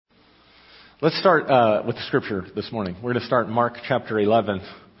Let's start with the scripture this morning. We're going to start Mark chapter 11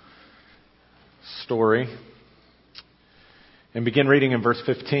 story and begin reading in verse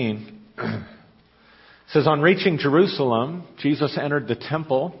 15. It says, on reaching Jerusalem, Jesus entered the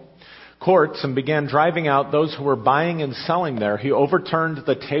temple courts and began driving out those who were buying and selling there. He overturned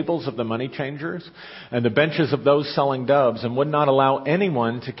the tables of the money changers and the benches of those selling doves and would not allow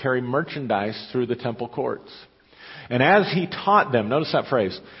anyone to carry merchandise through the temple courts. And as he taught them, notice that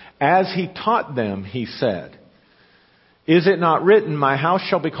phrase, as he taught them, he said, is it not written, my house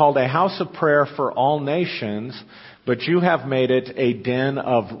shall be called a house of prayer for all nations, but you have made it a den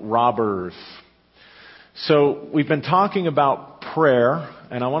of robbers. So we've been talking about prayer,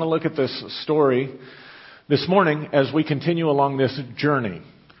 and I want to look at this story this morning as we continue along this journey.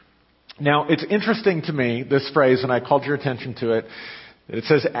 Now, it's interesting to me, this phrase, and I called your attention to it. It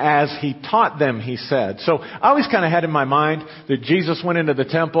says, as he taught them, he said. So I always kind of had in my mind that Jesus went into the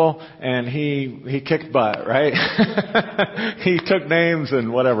temple and he kicked butt, right? He took names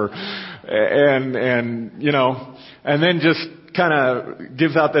and whatever. And then just kind of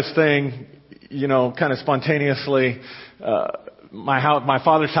gives out this thing, kind of spontaneously, my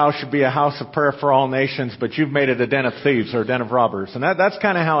Father's house should be a house of prayer for all nations, but you've made it a den of thieves or a den of robbers. And that's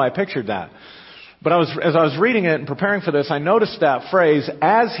kind of how I pictured that. But as I was reading it and preparing for this, I noticed that phrase,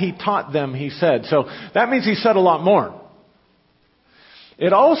 as he taught them, he said. So that means he said a lot more.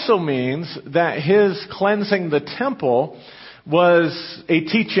 It also means that his cleansing the temple was a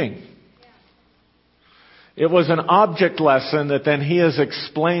teaching. It was an object lesson that then he is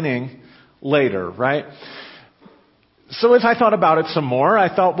explaining later, right? So as I thought about it some more,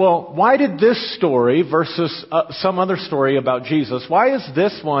 I thought, well, why did this story versus some other story about Jesus, why is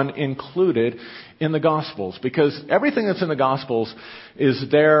this one included in the Gospels? Because everything that's in the Gospels is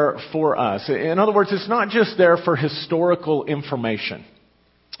there for us. In other words, it's not just there for historical information.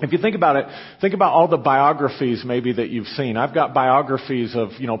 If you think about it, think about all the biographies maybe that you've seen. I've got biographies of,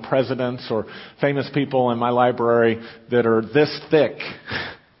 presidents or famous people in my library that are this thick.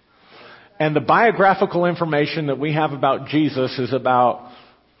 And the biographical information that we have about Jesus is about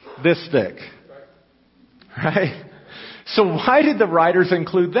this thick. Right? So why did the writers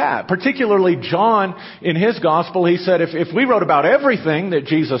include that? Particularly John, in his gospel, he said if we wrote about everything that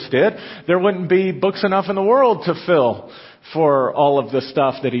Jesus did, there wouldn't be books enough in the world to fill for all of the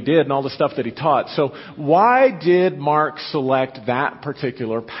stuff that he did and all the stuff that he taught. So why did Mark select that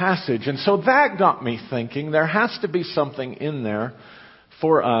particular passage? And so that got me thinking there has to be something in there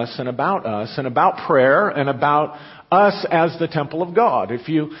for us and about prayer and about us as the temple of God. If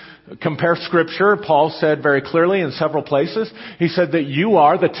you compare Scripture, Paul said very clearly in several places, he said that you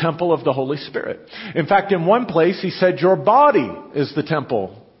are the temple of the Holy Spirit. In fact, in one place, he said your body is the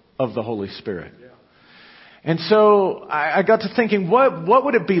temple of the Holy Spirit. Yeah. And so I got to thinking, what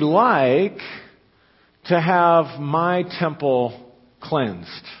would it be like to have my temple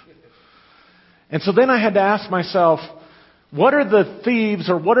cleansed? And so then I had to ask myself, what are the thieves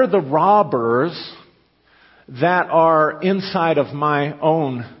or what are the robbers that are inside of my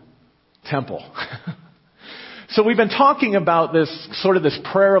own temple? So we've been talking about this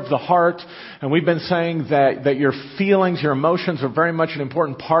prayer of the heart, and we've been saying that your feelings, your emotions are very much an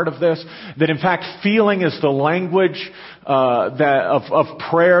important part of this. That in fact, feeling is the language of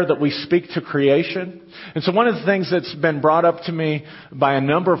prayer that we speak to creation. And so one of the things that's been brought up to me by a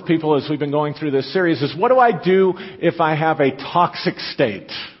number of people as we've been going through this series is, what do I do if I have a toxic state?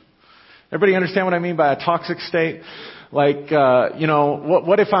 Everybody understand what I mean by a toxic state? Like,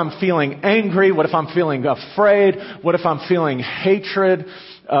 what if I'm feeling angry? What if I'm feeling afraid? What if I'm feeling hatred?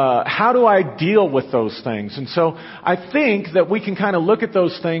 How do I deal with those things? And so I think that we can kind of look at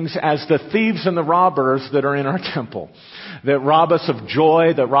those things as the thieves and the robbers that are in our temple, that rob us of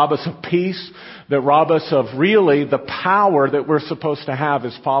joy, that rob us of peace, that rob us of really the power that we're supposed to have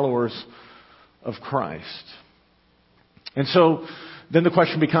as followers of Christ. And so then the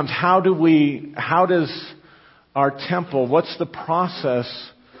question becomes, how does our temple, what's the process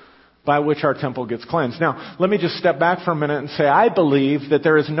by which our temple gets cleansed? Now, let me just step back for a minute and say, I believe that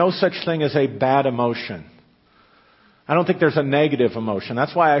there is no such thing as a bad emotion. I don't think there's a negative emotion.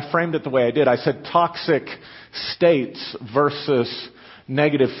 That's why I framed it the way I did. I said toxic states versus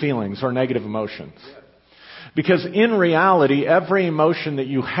negative feelings or negative emotions. Because in reality, every emotion that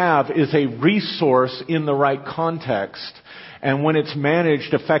you have is a resource in the right context and when it's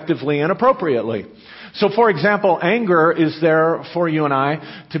managed effectively and appropriately. So, for example, anger is there for you and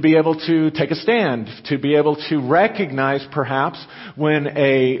I to be able to take a stand, to be able to recognize perhaps when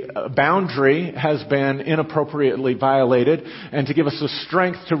a boundary has been inappropriately violated and to give us the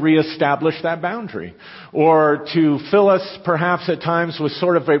strength to reestablish that boundary. Or to fill us perhaps at times with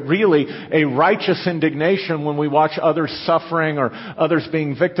sort of a righteous indignation when we watch others suffering or others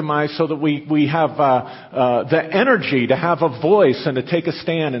being victimized, so that we have the energy to have a voice and to take a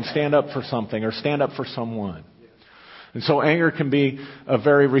stand and stand up for something or stand up for someone. And so anger can be a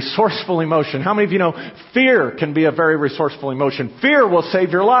very resourceful emotion. How many of you know fear can be a very resourceful emotion? Fear will save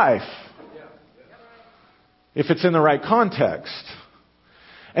your life if it's in the right context.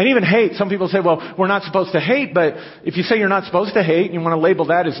 And even hate, some people say, well, we're not supposed to hate, but if you say you're not supposed to hate and you want to label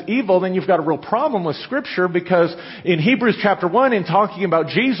that as evil, then you've got a real problem with Scripture, because in Hebrews chapter 1, in talking about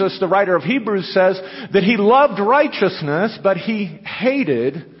Jesus, the writer of Hebrews says that He loved righteousness, but He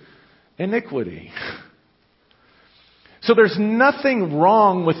hated iniquity. So there's nothing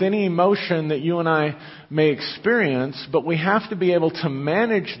wrong with any emotion that you and I may experience, but we have to be able to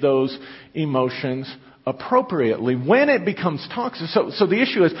manage those emotions appropriately when it becomes toxic. So the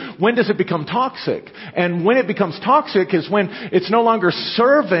issue is, when does it become toxic? And when it becomes toxic is when it's no longer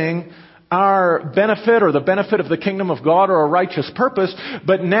serving our benefit or the benefit of the kingdom of God or a righteous purpose,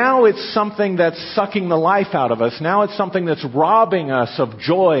 but now it's something that's sucking the life out of us. Now it's something that's robbing us of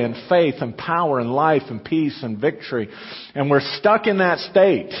joy and faith and power and life and peace and victory. And we're stuck in that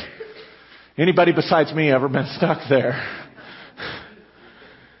state. Anybody besides me ever been stuck there?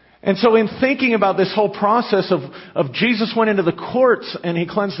 And so in thinking about this whole process of Jesus went into the courts and He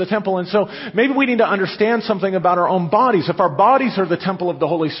cleansed the temple. And so maybe we need to understand something about our own bodies. If our bodies are the temple of the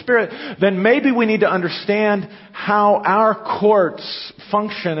Holy Spirit, then maybe we need to understand how our courts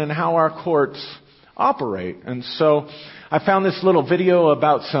function and how our courts operate. And so I found this little video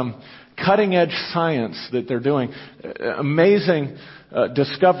about some cutting edge science that they're doing. Amazing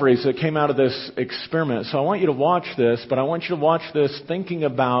discoveries that came out of this experiment. So I want you to watch this, but I want you to watch this thinking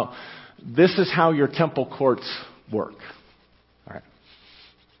about this is how your temple courts work. All right.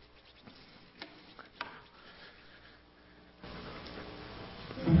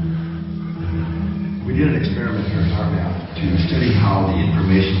 We did an experiment here at HeartMath to study how the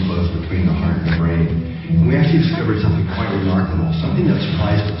information flows between the heart and the brain. And we actually discovered something quite remarkable, something that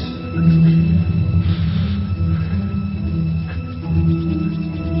surprised us.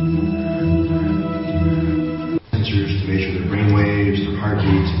 Sensors to measure their brain waves, their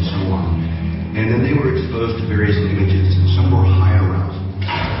heartbeats, and so on. And then they were exposed to various images, and some were high arousal,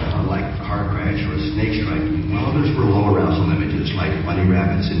 like a car crash or a snake strike, while others were low arousal images, like bunny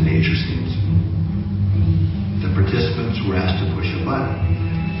rabbits in nature scenes. The participants were asked to push a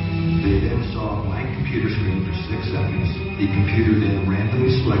button. They then saw a blank computer screen for 6 seconds. The computer then randomly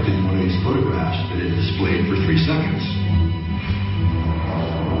selected one of these photographs that it displayed for 3 seconds.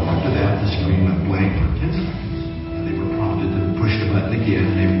 After that, the screen went blank for 10 seconds. And they were prompted to push the button again,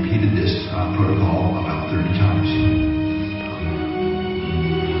 and they repeated this protocol about 30 times.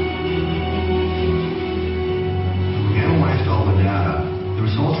 When we analyzed all the data, the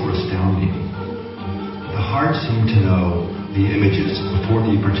results were astounding. The heart seemed to know the images before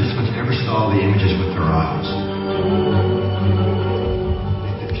the participants ever saw the images with their eyes.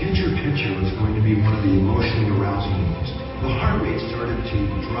 If the future picture was going to be one of the emotionally arousing ones, the heart rate started to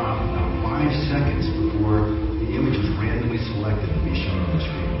drop about 5 seconds before the image was randomly selected to be shown on the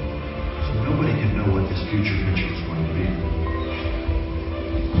screen. So nobody could know what this future picture was going to be.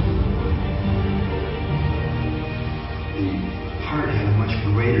 The heart had a much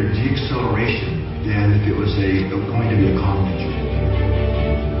greater deceleration than if it was going to be a calm picture.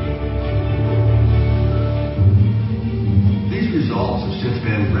 These results have since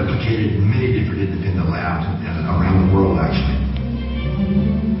been replicated in many different independent labs and around the world, actually.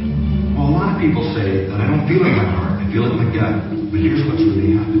 Well, a lot of people say that I don't feel it in my heart, I feel it in my gut. But here's what's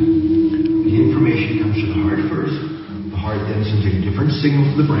really happening. The information comes to the heart first. The heart then sends a different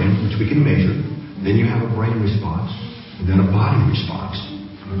signal to the brain, which we can measure. Then you have a brain response, and then a body response.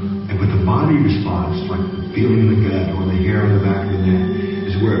 And with the body response, like feeling the gut or the hair on the back of the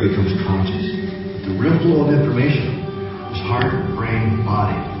neck, is where it becomes conscious. The real flow of information is heart, brain,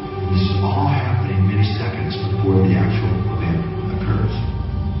 body. And this is all happening many seconds before the actual event occurs.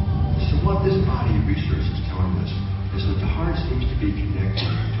 So what this body research is telling us is that the heart seems to be connected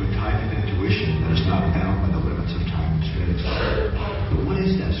to a type of intuition that is not bound by the limits of time and space. But what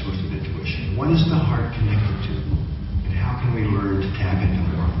is that source of intuition? What is the heart connected to? And how can we learn to tap into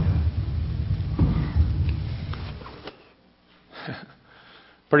more of that?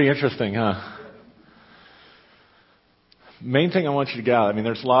 Pretty interesting, huh? Main thing I want you to get out,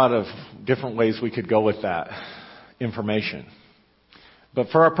 there's a lot of different ways we could go with that information. But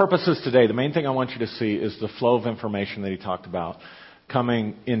for our purposes today, the main thing I want you to see is the flow of information that he talked about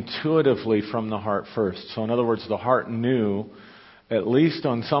coming intuitively from the heart first. So in other words, the heart knew, at least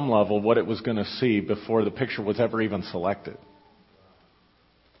on some level, what it was going to see before the picture was ever even selected.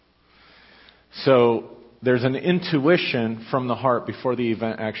 So there's an intuition from the heart before the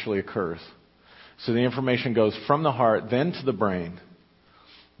event actually occurs. So the information goes from the heart, then to the brain.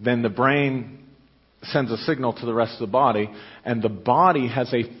 Then the brain sends a signal to the rest of the body, and the body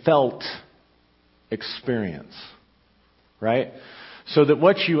has a felt experience. Right? So that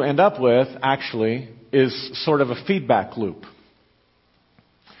what you end up with, actually, is sort of a feedback loop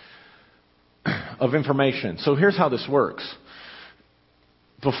of information. So here's how this works.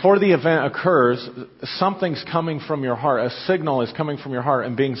 Before the event occurs, something's coming from your heart. A signal is coming from your heart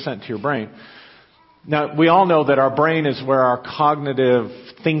and being sent to your brain. Now, we all know that our brain is where our cognitive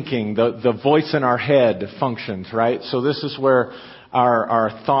thinking, the voice in our head functions, right? So this is where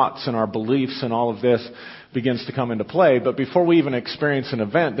our thoughts and our beliefs and all of this begins to come into play. But before we even experience an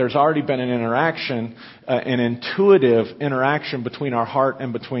event, there's already been an interaction, an intuitive interaction between our heart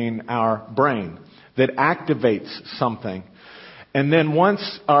and between our brain that activates something. And then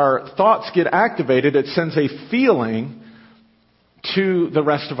once our thoughts get activated, it sends a feeling to the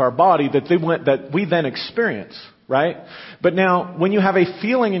rest of our body that we then experience, right? But now, when you have a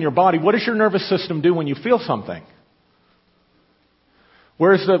feeling in your body, what does your nervous system do when you feel something?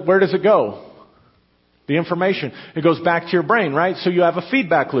 Where does it go? The information. It goes back to your brain, right? So you have a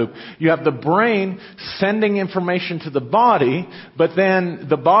feedback loop. You have the brain sending information to the body, but then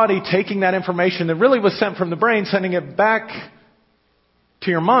the body taking that information that really was sent from the brain, sending it back to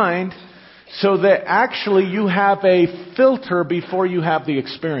your mind, so that actually you have a filter before you have the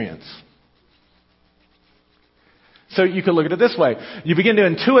experience. So you can look at it this way. You begin to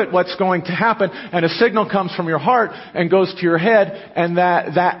intuit what's going to happen, and a signal comes from your heart and goes to your head, and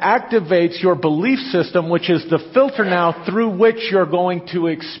that activates your belief system, which is the filter now through which you're going to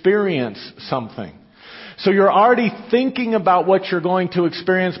experience something. So you're already thinking about what you're going to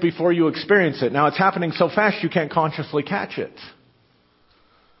experience before you experience it. Now it's happening so fast you can't consciously catch it.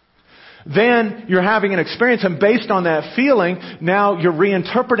 Then you're having an experience, and based on that feeling, now you're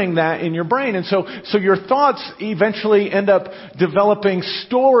reinterpreting that in your brain. And so your thoughts eventually end up developing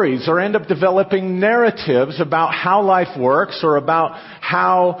stories or end up developing narratives about how life works or about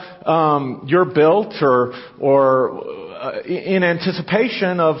how you're built or in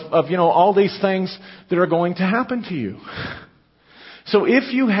anticipation of all these things that are going to happen to you. So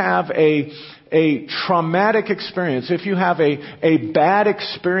if you have a traumatic experience, if you have a bad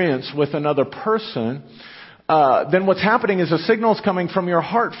experience with another person, then what's happening is a signal is coming from your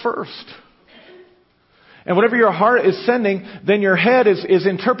heart first. And whatever your heart is sending, then your head is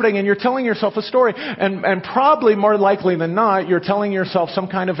interpreting, and you're telling yourself a story. And probably more likely than not, you're telling yourself some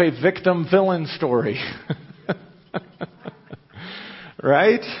kind of a victim-villain story.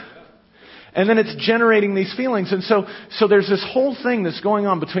 Right? And then it's generating these feelings. And so there's this whole thing that's going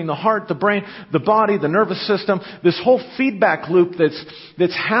on between the heart, the brain, the body, the nervous system, this whole feedback loop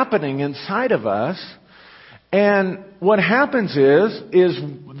that's happening inside of us. And what happens is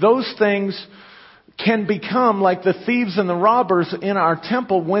those things can become like the thieves and the robbers in our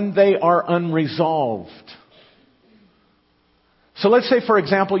temple when they are unresolved. So let's say, for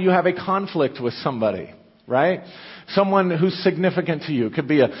example, you have a conflict with somebody, right? Someone who's significant to you. Could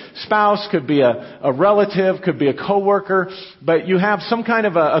be a spouse, could be a relative, could be a coworker, but you have some kind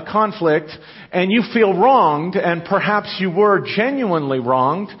of a conflict and you feel wronged, and perhaps you were genuinely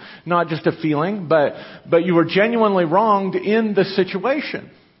wronged, not just a feeling, but you were genuinely wronged in the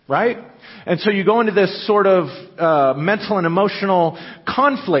situation, right? And so you go into this sort of mental and emotional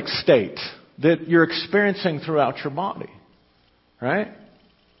conflict state that you're experiencing throughout your body, right?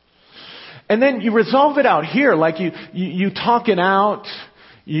 And then you resolve it out here, like you talk it out.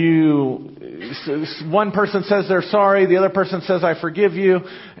 One person says they're sorry, the other person says I forgive you,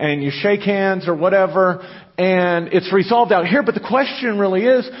 and you shake hands or whatever, and it's resolved out here. But the question really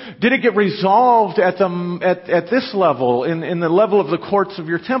is, did it get resolved at this level, in the level of the courts of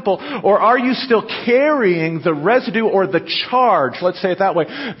your temple, or are you still carrying the residue or the charge, let's say it that way,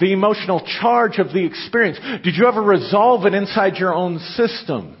 the emotional charge of the experience? Did you ever resolve it inside your own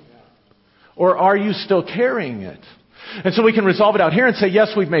system? Or are you still carrying it? And so we can resolve it out here and say,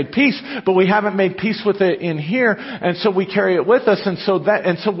 yes, we've made peace, but we haven't made peace with it in here, and so we carry it with us. And so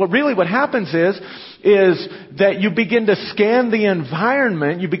what happens is is that you begin to scan the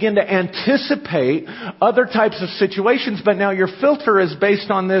environment, you begin to anticipate other types of situations, but now your filter is based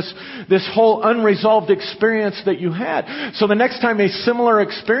on this whole unresolved experience that you had. So the next time a similar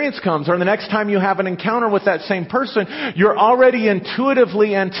experience comes, or the next time you have an encounter with that same person, you're already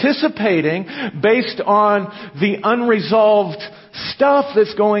intuitively anticipating based on the unresolved stuff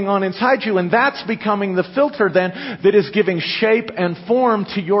that's going on inside you, and that's becoming the filter then that is giving shape and form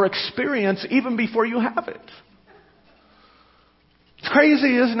to your experience even before you have it. It's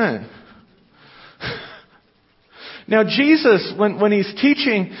crazy, isn't it? Now Jesus, when he's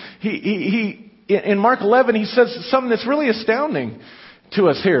teaching, he in Mark 11, he says something that's really astounding to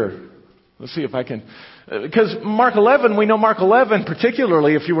us here. Let's see if I can... Because Mark 11, we know Mark 11,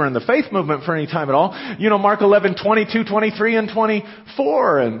 particularly if you were in the faith movement for any time at all, you know Mark 11, 22, 23, and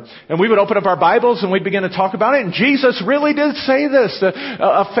 24. And we would open up our Bibles and we'd begin to talk about it. And Jesus really did say this.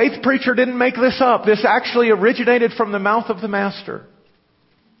 A faith preacher didn't make this up. This actually originated from the mouth of the Master.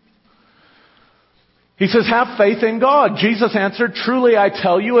 He says, have faith in God. Jesus answered, truly I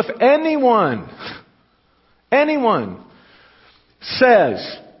tell you, if anyone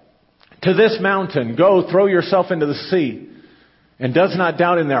says to this mountain, go throw yourself into the sea, and does not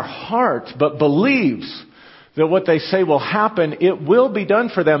doubt in their heart, but believes that what they say will happen, it will be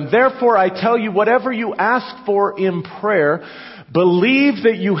done for them. Therefore I tell you, whatever you ask for in prayer, believe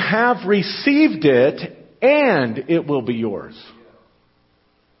that you have received it, and it will be yours.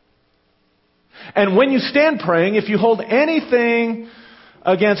 And when you stand praying, if you hold anything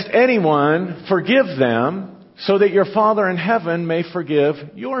against anyone, forgive them, so that your Father in heaven may forgive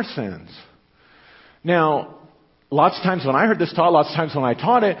your sins. Now, lots of times when I heard this taught, lots of times when I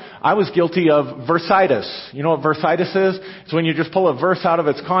taught it, I was guilty of versitis. You know what versitis is? It's when you just pull a verse out of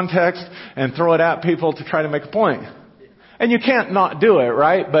its context and throw it at people to try to make a point. And you can't not do it,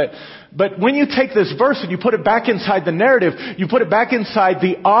 right? But when you take this verse and you put it back inside the narrative, you put it back inside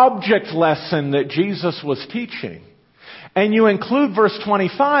the object lesson that Jesus was teaching. And you include verse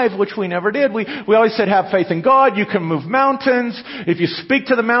 25, which we never did. We always said have faith in God. You can move mountains. If you speak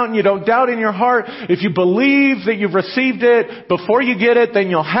to the mountain, you don't doubt in your heart. If you believe that you've received it before you get it, then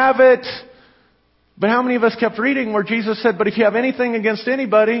you'll have it. But how many of us kept reading where Jesus said, but if you have anything against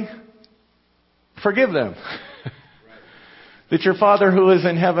anybody, forgive them. That your Father who is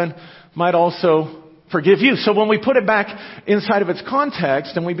in heaven might also forgive you. So when we put it back inside of its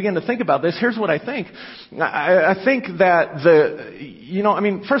context and we begin to think about this, here's what I think. I think that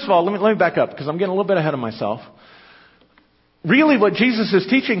first of all, let me back up because I'm getting a little bit ahead of myself. Really what Jesus is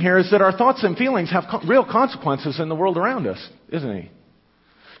teaching here is that our thoughts and feelings have real consequences in the world around us, isn't he?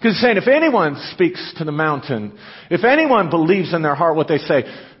 Because he's saying if anyone speaks to the mountain, if anyone believes in their heart what they say,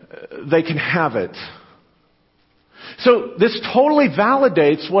 they can have it. So this totally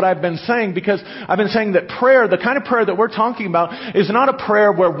validates what I've been saying, because I've been saying that prayer, the kind of prayer that we're talking about, is not a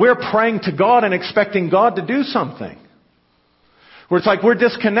prayer where we're praying to God and expecting God to do something. Where it's like we're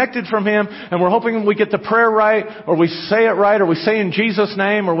disconnected from Him and we're hoping we get the prayer right, or we say it right, or we say in Jesus'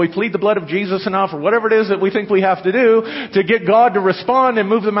 name, or we plead the blood of Jesus enough, or whatever it is that we think we have to do to get God to respond and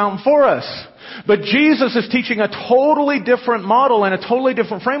move the mountain for us. But Jesus is teaching a totally different model and a totally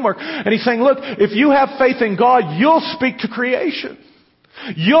different framework. And He's saying, look, if you have faith in God, you'll speak to creation.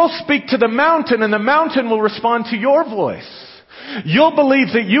 You'll speak to the mountain and the mountain will respond to your voice. You'll believe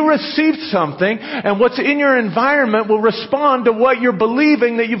that you received something and what's in your environment will respond to what you're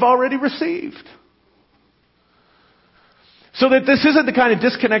believing that you've already received. So that this isn't the kind of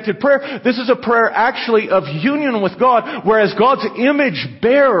disconnected prayer. This is a prayer actually of union with God, where as God's image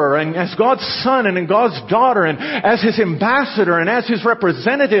bearer and as God's son and God's daughter and as His ambassador and as His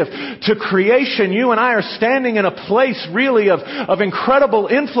representative to creation, you and I are standing in a place really of incredible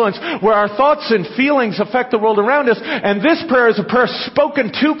influence where our thoughts and feelings affect the world around us. And this prayer is a prayer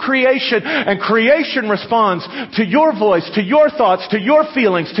spoken to creation, and creation responds to your voice, to your thoughts, to your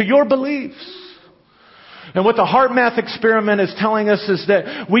feelings, to your beliefs. And what the heart math experiment is telling us is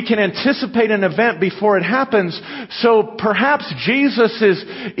that we can anticipate an event before it happens. So perhaps Jesus is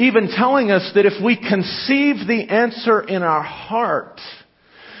even telling us that if we conceive the answer in our heart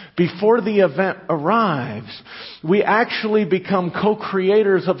before the event arrives, we actually become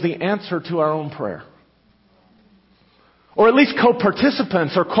co-creators of the answer to our own prayer. Or at least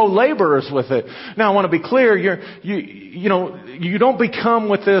co-participants or co-laborers with it. Now I want to be clear, you don't become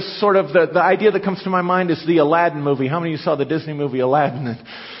with this sort of, the idea that comes to my mind is the Aladdin movie. How many of you saw the Disney movie Aladdin?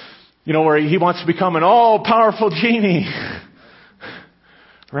 Where he wants to become an all-powerful genie.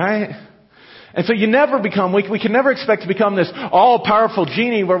 Right? And so you never become, we can never expect to become this all-powerful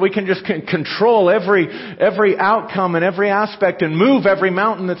genie where we can just control every outcome and every aspect and move every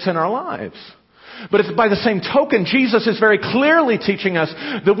mountain that's in our lives. But it's by the same token, Jesus is very clearly teaching us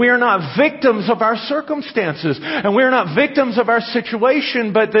that we are not victims of our circumstances, and we are not victims of our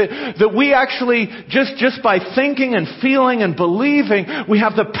situation, but that we actually, just by thinking and feeling and believing, we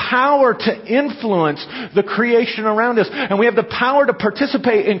have the power to influence the creation around us, and we have the power to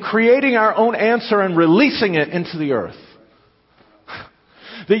participate in creating our own answer and releasing it into the earth.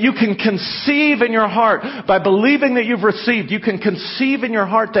 That you can conceive in your heart by believing that you've received. You can conceive in your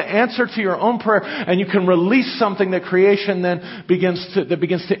heart the answer to your own prayer, and you can release something that creation then begins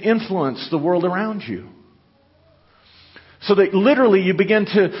to influence the world around you. So that literally you begin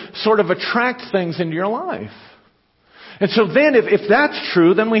to sort of attract things into your life. And so then if that's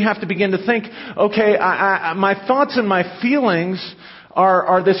true, then we have to begin to think, okay, my thoughts and my feelings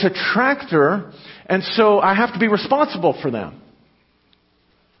are this attractor, and so I have to be responsible for them.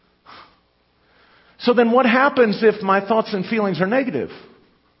 So then what happens if my thoughts and feelings are negative,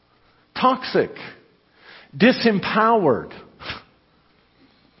 toxic, disempowered?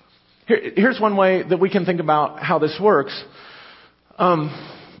 Here's one way that we can think about how this works.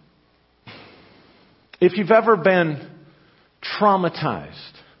 If you've ever been traumatized,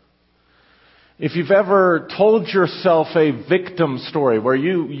 if you've ever told yourself a victim story where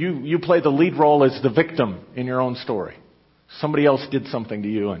you play the lead role as the victim in your own story. Somebody else did something to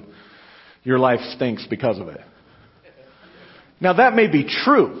you and your life stinks because of it. Now that may be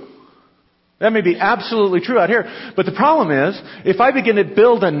true. That may be absolutely true out here. But the problem is, if I begin to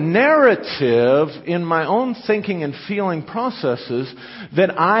build a narrative in my own thinking and feeling processes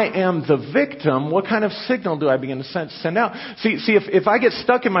that I am the victim, what kind of signal do I begin to send out? See, if I get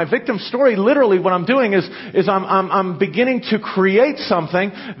stuck in my victim story, literally what I'm doing is I'm beginning to create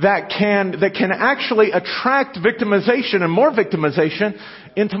something that can actually attract victimization and more victimization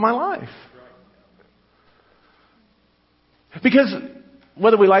into my life. Because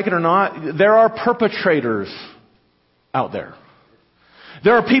whether we like it or not, there are perpetrators out there.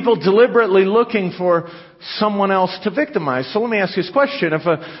 There are people deliberately looking for someone else to victimize. So let me ask you this question.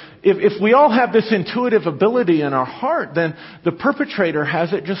 If we all have this intuitive ability in our heart, then the perpetrator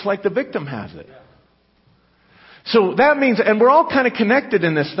has it just like the victim has it. So that means, and we're all kind of connected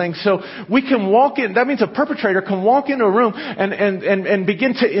in this thing, so we can walk in, that means a perpetrator can walk into a room and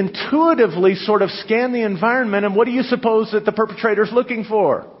begin to intuitively sort of scan the environment, and what do you suppose that the perpetrator's looking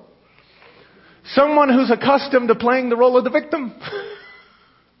for? Someone who's accustomed to playing the role of the victim.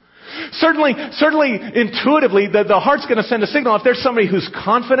 Certainly, intuitively, the heart's going to send a signal. If there's somebody who's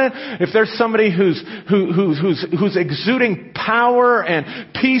confident, if there's somebody who's exuding power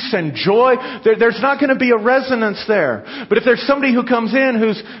and peace and joy, there's not going to be a resonance there. But if there's somebody who comes in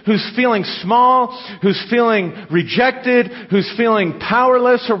who's feeling small, who's feeling rejected, who's feeling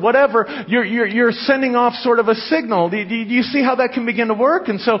powerless or whatever, you're sending off sort of a signal. Do you see how that can begin to work?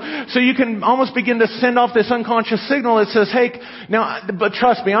 And so you can almost begin to send off this unconscious signal that says, hey, now, but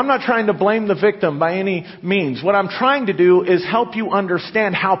trust me, I'm not trying to blame the victim by any means. What I'm trying to do is help you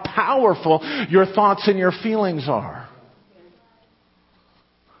understand how powerful your thoughts and your feelings are.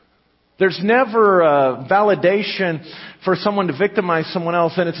 There's never a validation for someone to victimize someone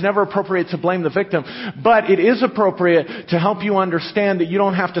else, and it's never appropriate to blame the victim. But it is appropriate to help you understand that you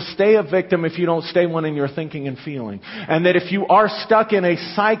don't have to stay a victim if you don't stay one in your thinking and feeling. And that if you are stuck in a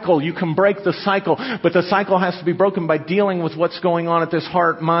cycle, you can break the cycle. But the cycle has to be broken by dealing with what's going on at this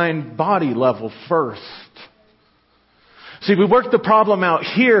heart, mind, body level first. See, we work the problem out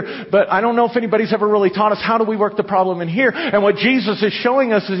here, but I don't know if anybody's ever really taught us how do we work the problem in here. And what Jesus is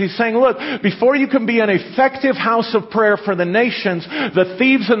showing us is He's saying, look, before you can be an effective house of prayer for the nations, the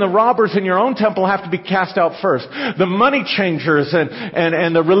thieves and the robbers in your own temple have to be cast out first. The money changers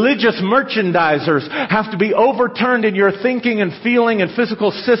and the religious merchandisers have to be overturned in your thinking and feeling and physical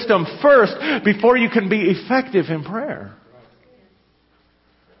system first before you can be effective in prayer.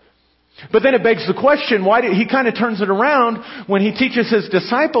 But then it begs the question, he kind of turns it around when He teaches His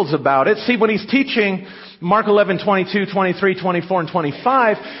disciples about it. See, when He's teaching Mark 11, 22, 23, 24, and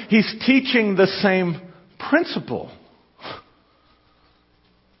 25, He's teaching the same principle.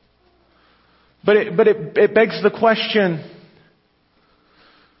 But it begs the question,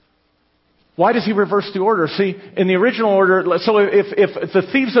 why does He reverse the order? See, in the original order, so if the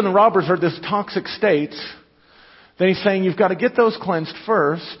thieves and the robbers are this toxic state, then He's saying you've got to get those cleansed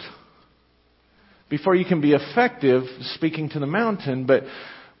first before you can be effective speaking to the mountain. But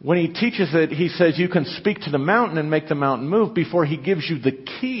when He teaches it, He says you can speak to the mountain and make the mountain move before He gives you the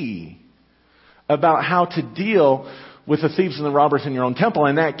key about how to deal with the thieves and the robbers in your own temple.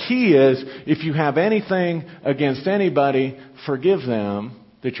 And that key is, if you have anything against anybody, forgive them,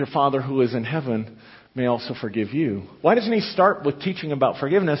 that your Father who is in heaven may also forgive you. Why doesn't he start with teaching about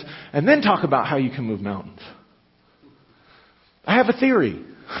forgiveness and then talk about how you can move mountains? I have a theory.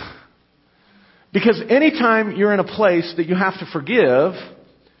 Because anytime you're in a place that you have to forgive,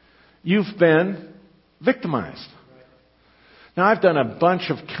 you've been victimized. Now, I've done a bunch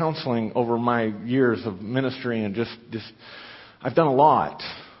of counseling over my years of ministry and just I've done a lot.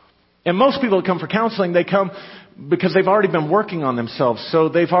 And most people that come for counseling, they come because they've already been working on themselves. So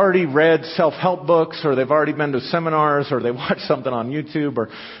they've already read self-help books, or they've already been to seminars, or they watch something on YouTube, or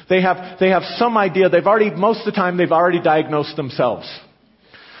they have some idea. Most of the time, they've already diagnosed themselves.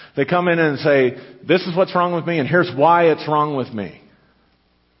 They come in and say, this is what's wrong with me, and here's why it's wrong with me.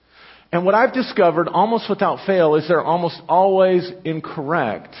 And what I've discovered, almost without fail, is they're almost always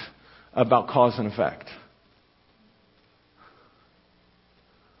incorrect about cause and effect.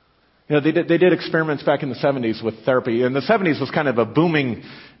 You know, they did experiments back in the 70s with therapy. And the 70s was kind of a booming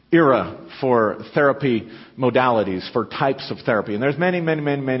era for therapy modalities, for types of therapy. And there's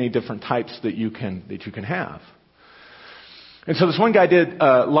many different types that you can have. And so this one guy did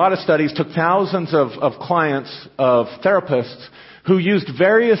a lot of studies, took thousands of clients, of therapists, who used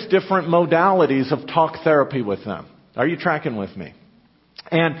various different modalities of talk therapy with them. Are you tracking with me?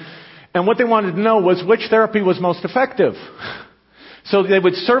 And what they wanted to know was which therapy was most effective. So they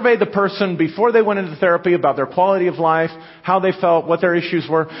would survey the person before they went into therapy about their quality of life, how they felt, what their issues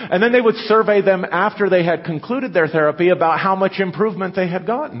were. And then they would survey them after they had concluded their therapy about how much improvement they had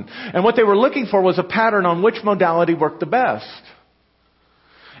gotten. And what they were looking for was a pattern on which modality worked the best.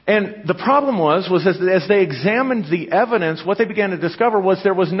 And the problem was as they examined the evidence, what they began to discover was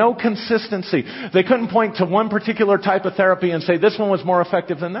there was no consistency. They couldn't point to one particular type of therapy and say this one was more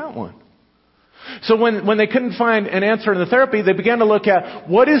effective than that one. So when they couldn't find an answer in the therapy, they began to look at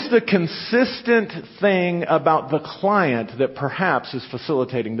what is the consistent thing about the client that perhaps is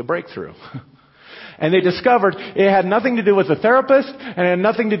facilitating the breakthrough. And they discovered it had nothing to do with the therapist, and it had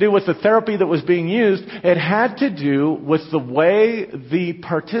nothing to do with the therapy that was being used. It had to do with the way the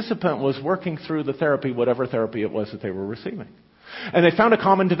participant was working through the therapy, whatever therapy it was that they were receiving. And they found a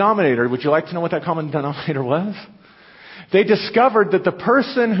common denominator. Would you like to know what that common denominator was? They discovered that the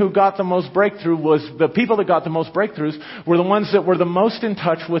person who got the most breakthrough the people that got the most breakthroughs were the ones that were the most in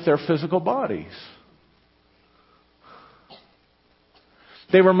touch with their physical bodies.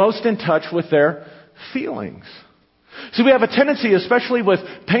 They were most in touch with their feelings. See, we have a tendency, especially with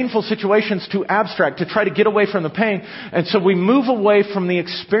painful situations, to abstract, to try to get away from the pain. And so we move away from the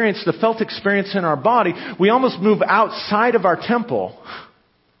experience, the felt experience in our body. We almost move outside of our temple.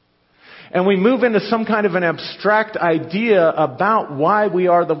 And we move into some kind of an abstract idea about why we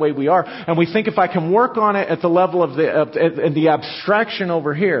are the way we are. And we think if I can work on it at the level of the abstraction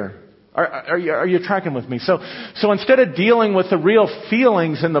over here. Are you tracking with me? So instead of dealing with the real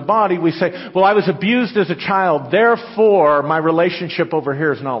feelings in the body, we say, well, I was abused as a child, therefore my relationship over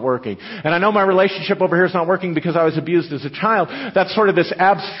here is not working. And I know my relationship over here is not working because I was abused as a child. That's sort of this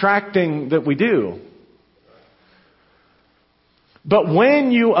abstracting that we do. But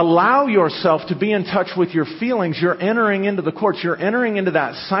when you allow yourself to be in touch with your feelings, you're entering into the courts. You're entering into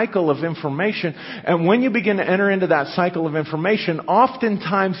that cycle of information. And when you begin to enter into that cycle of information,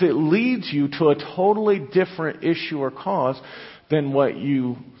 oftentimes it leads you to a totally different issue or cause than what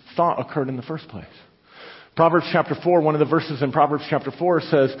you thought occurred in the first place. Proverbs chapter 4, one of the verses in Proverbs chapter 4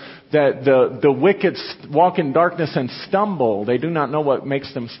 says that the wicked walk in darkness and stumble. They do not know what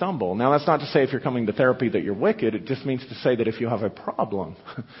makes them stumble. Now, that's not to say if you're coming to therapy that you're wicked. It just means to say that if you have a problem,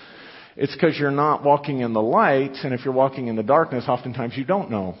 it's because you're not walking in the light. And if you're walking in the darkness, oftentimes you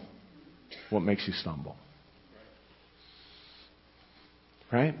don't know what makes you stumble.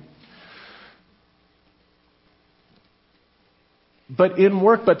 Right? But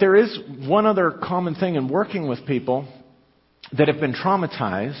there is one other common thing in working with people that have been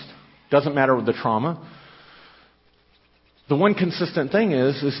traumatized. Doesn't matter with the trauma. The one consistent thing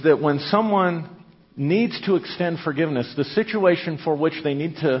is that when someone needs to extend forgiveness, the situation for which they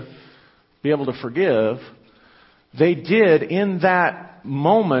need to be able to forgive, they did in that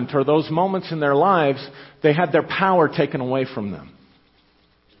moment or those moments in their lives, they had their power taken away from them.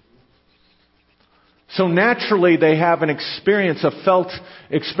 So naturally they have a felt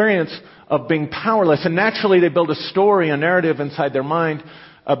experience of being powerless. And naturally they build a story, a narrative inside their mind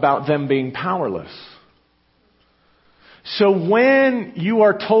about them being powerless. So when you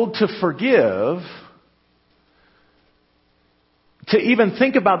are told to forgive, to even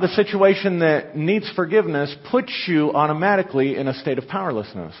think about the situation that needs forgiveness puts you automatically in a state of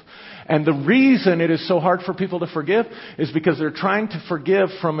powerlessness. And the reason it is so hard for people to forgive is because they're trying to forgive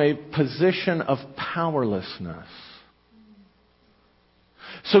from a position of powerlessness.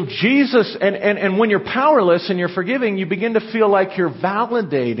 So Jesus, and when you're powerless and you're forgiving, you begin to feel like you're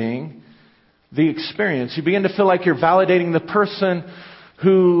validating the experience. You begin to feel like you're validating the person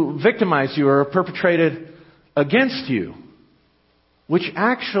who victimized you or perpetrated against you, which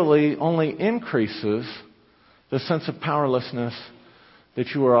actually only increases the sense of powerlessness that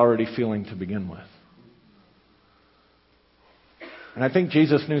you were already feeling to begin with. And I think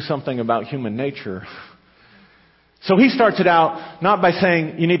Jesus knew something about human nature. So he starts it out not by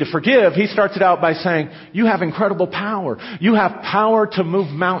saying you need to forgive. He starts it out by saying you have incredible power. You have power to move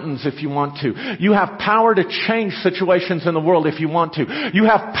mountains if you want to. You have power to change situations in the world if you want to. You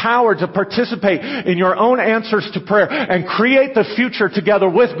have power to participate in your own answers to prayer and create the future together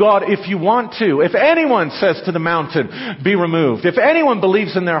with God if you want to. If anyone says to the mountain, be removed. If anyone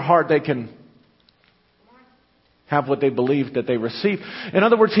believes in their heart, they can have what they believe that they receive. In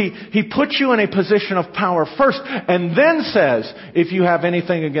other words, he puts you in a position of power first and then says, if you have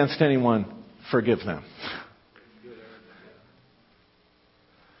anything against anyone, forgive them.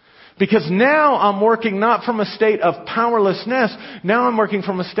 Because now I'm working not from a state of powerlessness. Now I'm working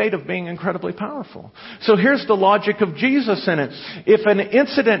from a state of being incredibly powerful. So here's the logic of Jesus in it. If an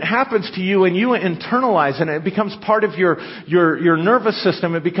incident happens to you and you internalize and it becomes part of your nervous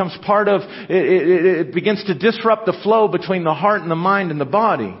system, it becomes part of, it begins to disrupt the flow between the heart and the mind and the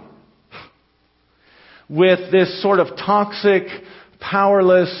body. With this sort of toxic,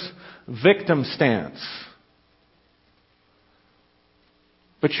 powerless victim stance.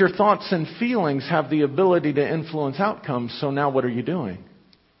 But your thoughts and feelings have the ability to influence outcomes, so now what are you doing?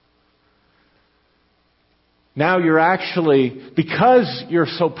 Now you're actually, because you're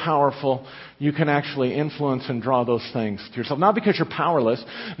so powerful, you can actually influence and draw those things to yourself. Not because you're powerless,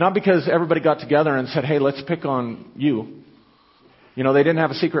 not because everybody got together and said, hey, let's pick on you. You know, they didn't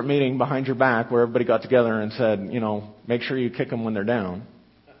have a secret meeting behind your back where everybody got together and said, you know, make sure you kick them when they're down.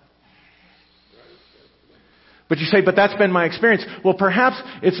 But you say, but that's been my experience. Well, perhaps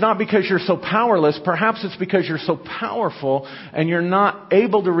it's not because you're so powerless. Perhaps it's because you're so powerful and you're not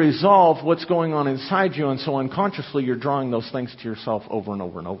able to resolve what's going on inside you. And so unconsciously you're drawing those things to yourself over and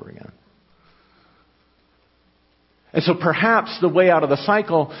over and over again. And so perhaps the way out of the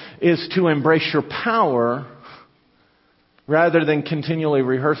cycle is to embrace your power rather than continually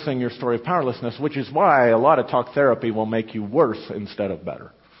rehearsing your story of powerlessness, which is why a lot of talk therapy will make you worse instead of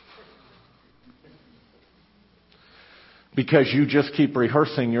better. Because you just keep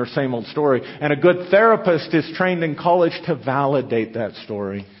rehearsing your same old story. And a good therapist is trained in college to validate that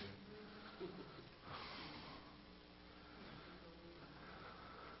story.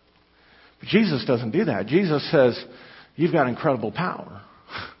 But Jesus doesn't do that. Jesus says, you've got incredible power.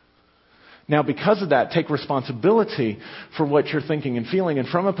 Now, because of that, take responsibility for what you're thinking and feeling. And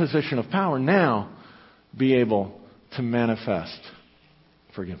from a position of power, now be able to manifest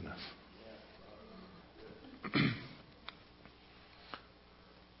forgiveness.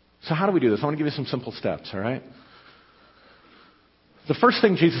 So how do we do this? I want to give you some simple steps, all right? The first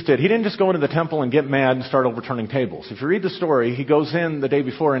thing Jesus did, he didn't just go into the temple and get mad and start overturning tables. If you read the story, he goes in the day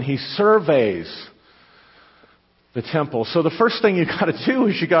before and he surveys the temple. So the first thing you got to do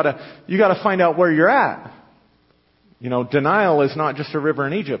is you got to find out where you're at. You know, denial is not just a river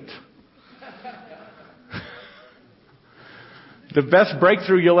in Egypt. The best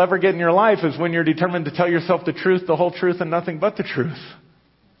breakthrough you'll ever get in your life is when you're determined to tell yourself the truth, the whole truth, and nothing but the truth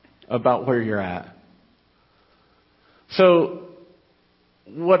about where you're at. So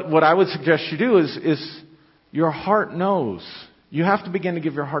what I would suggest you do is your heart knows. You have to begin to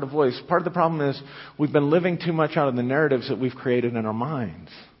give your heart a voice. Part of the problem is we've been living too much out of the narratives that we've created in our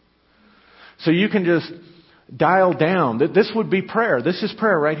minds. So you can just dial down. This would be prayer. This is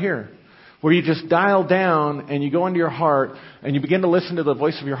prayer right here. Where you just dial down and you go into your heart and you begin to listen to the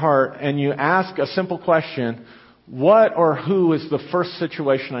voice of your heart and you ask a simple question. What or who is the first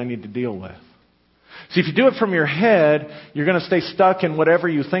situation I need to deal with? See, if you do it from your head, you're going to stay stuck in whatever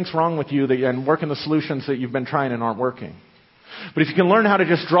you think's wrong with you and work in the solutions that you've been trying and aren't working. But if you can learn how to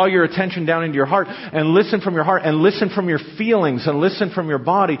just draw your attention down into your heart and listen from your heart and listen from your feelings and listen from your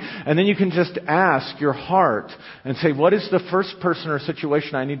body, and then you can just ask your heart and say, what is the first person or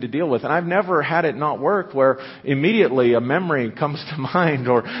situation I need to deal with? And I've never had it not work where immediately a memory comes to mind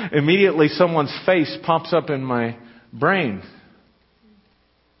or immediately someone's face pops up in my brain.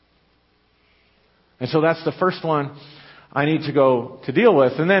 And so that's the first one I need to go to deal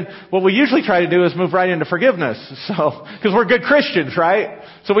with. And then what we usually try to do is move right into forgiveness. So, because we're good Christians, right?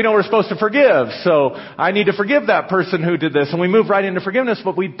 So we know we're supposed to forgive. So I need to forgive that person who did this. And we move right into forgiveness,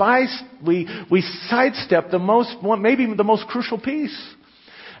 but we sidestep maybe the most crucial piece.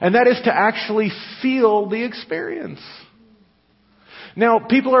 And that is to actually feel the experience. Now,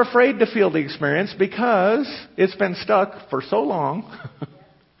 people are afraid to feel the experience because it's been stuck for so long.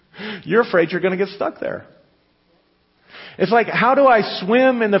 You're afraid you're going to get stuck there. It's like, how do I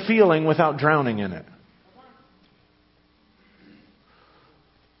swim in the feeling without drowning in it?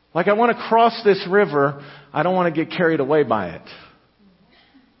 Like, I want to cross this river. I don't want to get carried away by it.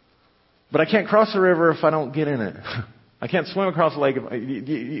 But I can't cross the river if I don't get in it. I can't swim across the lake.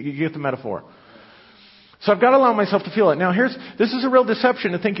 You get the metaphor. So I've got to allow myself to feel it. Now this is a real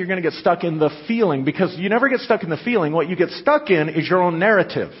deception to think you're going to get stuck in the feeling, because you never get stuck in the feeling. What you get stuck in is your own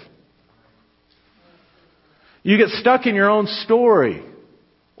narrative. You get stuck in your own story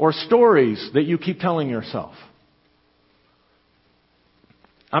or stories that you keep telling yourself.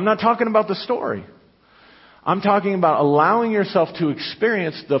 I'm not talking about the story. I'm talking about allowing yourself to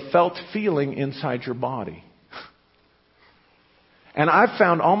experience the felt feeling inside your body. And I've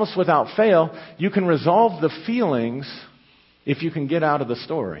found almost without fail, you can resolve the feelings if you can get out of the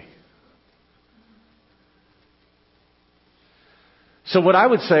story. So what I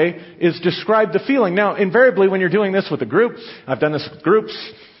would say is describe the feeling. Now, invariably, when you're doing this with a group, I've done this with groups,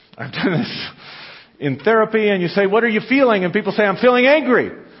 I've done this in therapy, and you say, what are you feeling? And people say, I'm feeling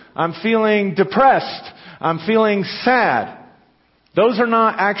angry. I'm feeling depressed. I'm feeling sad. Those are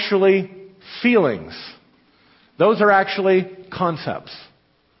not actually feelings. Those are actually concepts.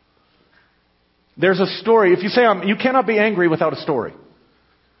 There's a story. If you say, you cannot be angry without a story.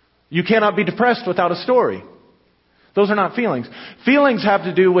 You cannot be depressed without a story. Those are not feelings. Feelings have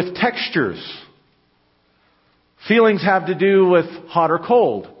to do with textures. Feelings have to do with hot or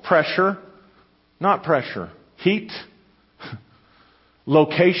cold, pressure, not pressure, heat,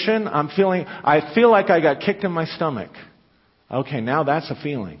 location. I feel like I got kicked in my stomach. Okay, now that's a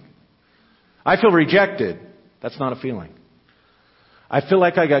feeling. I feel rejected. That's not a feeling. I feel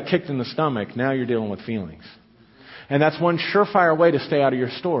like I got kicked in the stomach. Now you're dealing with feelings. And that's one surefire way to stay out of your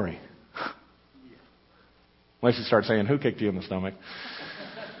story. Unless you start saying, who kicked you in the stomach?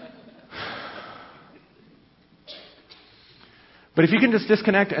 But if you can just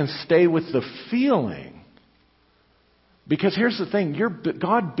disconnect and stay with the feeling, because here's the thing,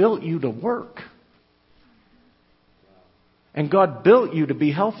 God built you to work. And God built you to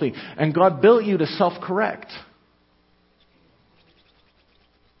be healthy. And God built you to self-correct.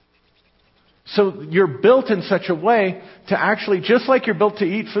 So you're built in such a way to actually, just like you're built to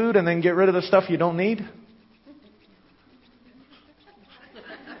eat food and then get rid of the stuff you don't need,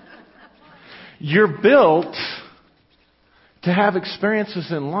 you're built to have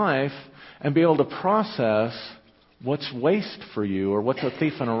experiences in life and be able to process what's waste for you or what's a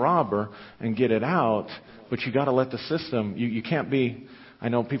thief and a robber and get it out. But you got to let the system, you can't be, I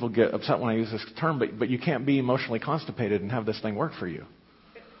know people get upset when I use this term, but you can't be emotionally constipated and have this thing work for you.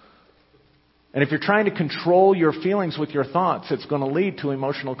 And if you're trying to control your feelings with your thoughts, it's going to lead to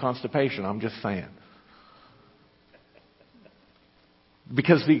emotional constipation. I'm just saying.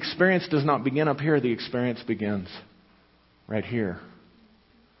 Because the experience does not begin up here, the experience begins right here.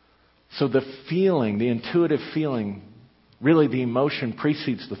 So the feeling, the intuitive feeling, really the emotion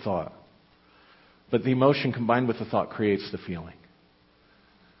precedes the thought. But the emotion combined with the thought creates the feeling.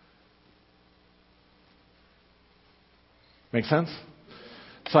 Make sense?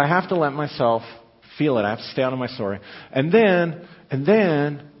 So I have to let myself feel it. I have to stay out of my story. And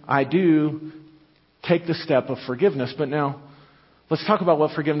then I do take the step of forgiveness. But now, let's talk about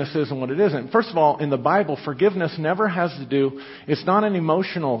what forgiveness is and what it isn't. First of all, in the Bible, forgiveness never has to do, it's not an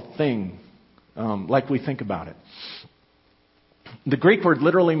emotional thing like we think about it. The Greek word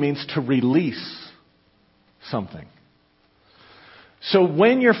literally means to release something. So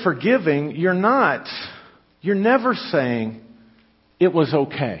when you're forgiving, you're never saying, it was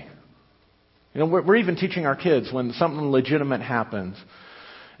okay. You know, we're even teaching our kids when something legitimate happens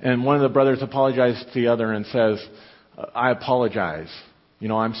and one of the brothers apologizes to the other and says, I apologize. You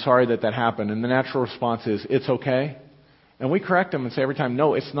know, I'm sorry that happened. And the natural response is, it's okay. And we correct them and say every time,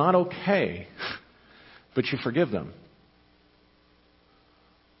 no, it's not okay. But you forgive them.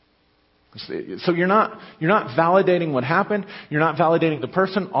 So you're not validating what happened. You're not validating the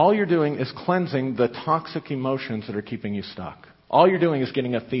person. All you're doing is cleansing the toxic emotions that are keeping you stuck. All you're doing is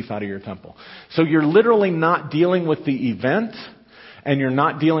getting a thief out of your temple. So you're literally not dealing with the event, and you're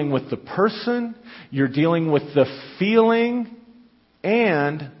not dealing with the person. You're dealing with the feeling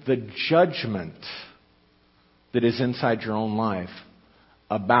and the judgment that is inside your own life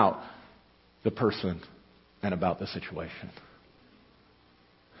about the person and about the situation.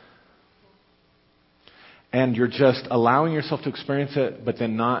 And you're just allowing yourself to experience it, but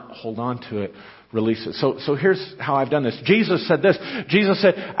then not hold on to it. Release it. So here's how I've done this. Jesus said this. Jesus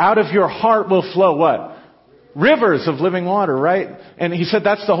said, out of your heart will flow what? Rivers of living water, right? And he said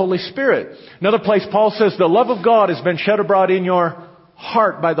that's the Holy Spirit. Another place, Paul says the love of God has been shed abroad in your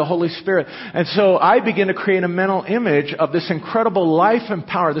heart by the Holy Spirit. And so I begin to create a mental image of this incredible life and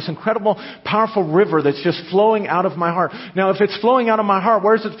power, this incredible, powerful river that's just flowing out of my heart. Now, if it's flowing out of my heart,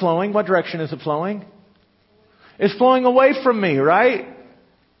 where is it flowing? What direction is it flowing? It's flowing away from me, right?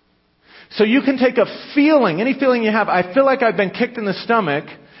 So you can take a feeling, any feeling you have, I feel like I've been kicked in the stomach,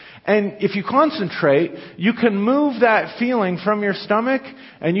 and if you concentrate, you can move that feeling from your stomach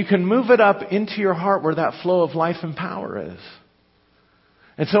and you can move it up into your heart where that flow of life and power is.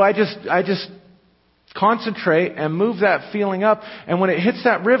 And so I just concentrate and move that feeling up, and when it hits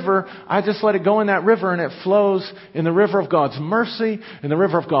that river, I just let it go in that river, and it flows in the river of God's mercy, in the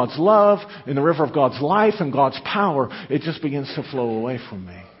river of God's love, in the river of God's life and God's power. It just begins to flow away from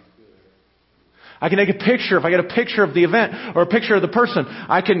me. I can take a picture. If I get a picture of the event or a picture of the person,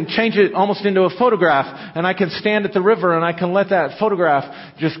 I can change it almost into a photograph, and I can stand at the river and I can let that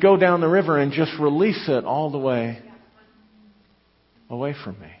photograph just go down the river and just release it all the way away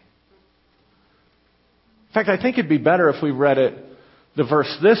from me. In fact, I think it'd be better if we read the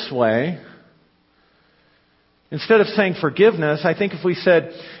verse this way. Instead of saying forgiveness, I think if we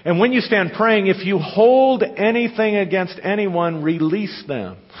said, and when you stand praying, if you hold anything against anyone, release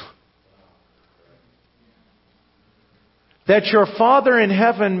them. That your Father in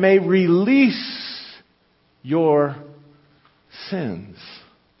heaven may release your sins.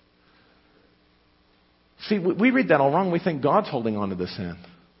 See, we read that all wrong. We think God's holding on to the sin.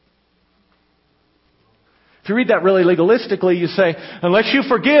 If you read that really legalistically, you say, unless you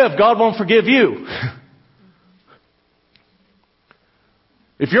forgive, God won't forgive you.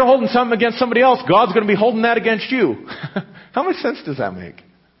 If you're holding something against somebody else, God's going to be holding that against you. How much sense does that make?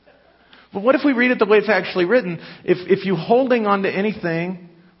 But what if we read it the way it's actually written? If you're holding on to anything,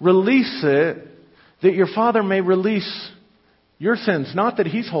 release it, that your Father may release your sins, not that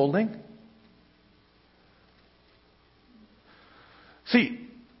He's holding. See,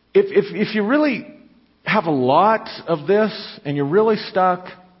 if you really have a lot of this and you're really stuck,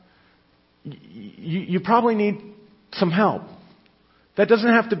 you probably need some help. That doesn't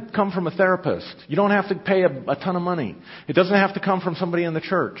have to come from a therapist. You don't have to pay a ton of money. It doesn't have to come from somebody in the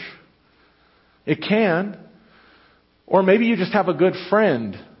church. It can. Or maybe you just have a good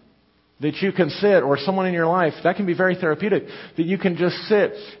friend that you can sit, or someone in your life. That can be very therapeutic, that you can just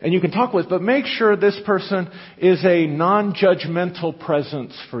sit and you can talk with. But make sure this person is a non-judgmental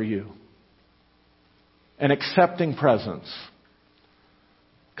presence for you. An accepting presence.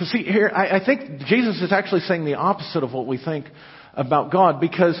 Because see, here, I think Jesus is actually saying the opposite of what we think about God,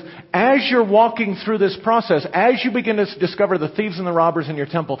 because as you're walking through this process, as you begin to discover the thieves and the robbers in your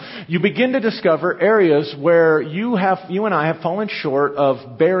temple, you begin to discover areas where you and I have fallen short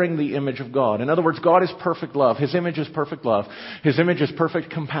of bearing the image of God. In other words, God is perfect love. His image is perfect love. His image is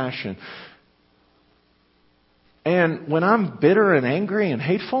perfect compassion. And when I'm bitter and angry and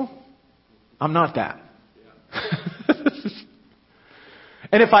hateful, I'm not that.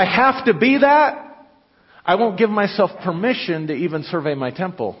 And if I have to be that, I won't give myself permission to even survey my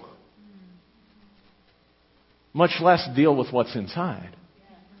temple, much less deal with what's inside.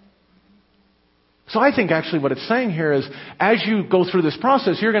 So I think actually what it's saying here is, as you go through this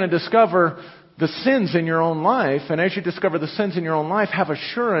process, you're going to discover the sins in your own life. And as you discover the sins in your own life, have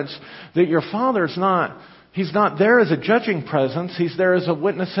assurance that your Father's He's not there as a judging presence. He's there as a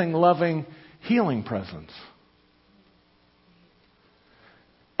witnessing, loving, healing presence.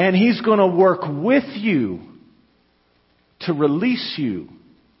 And He's going to work with you to release you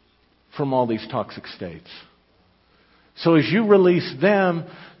from all these toxic states. So as you release them,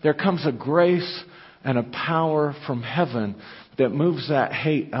 there comes a grace and a power from heaven that moves that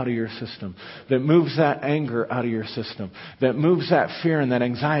hate out of your system, that moves that anger out of your system, that moves that fear and that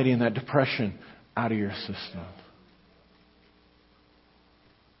anxiety and that depression out of your system.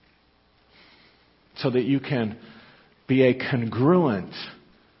 So that you can be a congruent,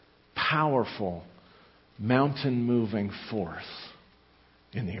 powerful, mountain-moving force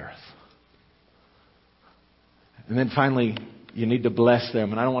in the earth. And then finally, you need to bless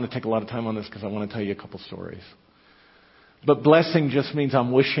them. And I don't want to take a lot of time on this because I want to tell you a couple stories. But blessing just means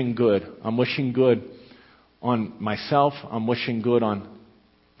I'm wishing good. I'm wishing good on myself. I'm wishing good on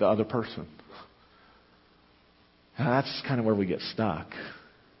the other person. Now, that's kind of where we get stuck.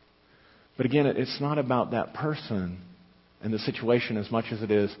 But again, it's not about that person and the situation as much as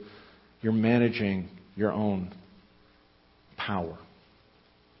it is you're managing your own power.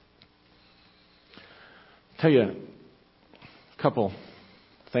 I'll tell you a couple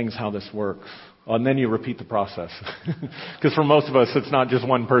things how this works. And then you repeat the process. Because for most of us, it's not just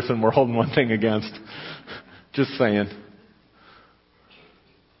one person we're holding one thing against. Just saying.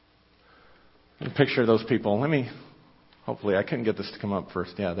 Picture those people. Hopefully I couldn't get this to come up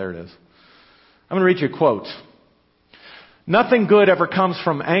first. Yeah, there it is. I'm going to read you a quote. Nothing good ever comes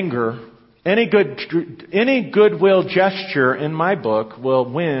from anger. Any goodwill gesture in my book will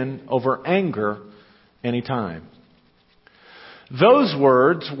win over anger anytime. Those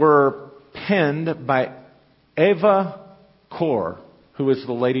words were penned by Eva Kor, who is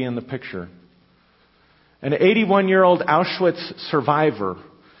the lady in the picture. An 81-year-old Auschwitz survivor,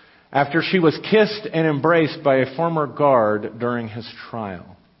 after she was kissed and embraced by a former guard during his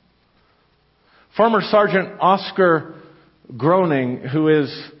trial. Former Sergeant Oscar Groening, who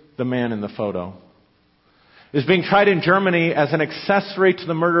is the man in the photo, is being tried in Germany as an accessory to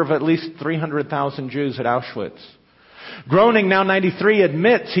the murder of at least 300,000 Jews at Auschwitz. Groening, now 93,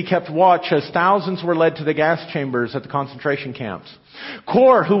 admits he kept watch as thousands were led to the gas chambers at the concentration camps.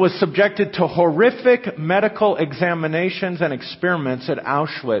 Kor, who was subjected to horrific medical examinations and experiments at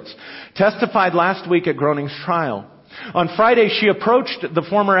Auschwitz, testified last week at Groening's trial. On Friday, she approached the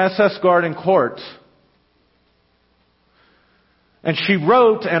former SS guard in court, and she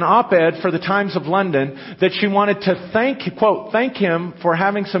wrote an op-ed for the Times of London that she wanted to thank him for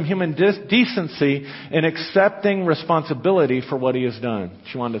having some human decency in accepting responsibility for what he has done.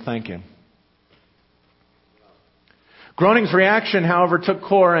 She wanted to thank him. Groening's reaction, however, took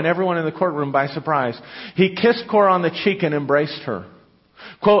Kor and everyone in the courtroom by surprise. He kissed Kor on the cheek and embraced her.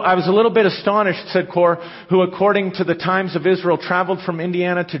 Quote, I was a little bit astonished, said Kor, who according to the Times of Israel traveled from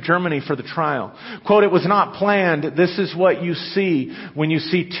Indiana to Germany for the trial. Quote, it was not planned. This is what you see when you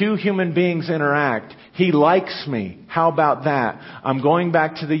see two human beings interact. He likes me. How about that? I'm going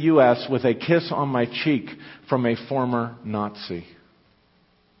back to the U.S. with a kiss on my cheek from a former Nazi.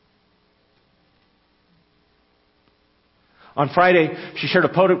 On Friday, she shared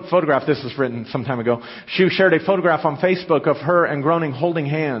a photograph. This was written some time ago. She shared a photograph on Facebook of her and Groening holding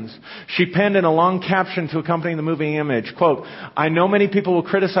hands. She penned in a long caption to accompany the moving image, quote, I know many people will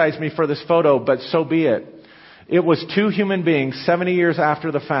criticize me for this photo, but so be it. It was two human beings 70 years after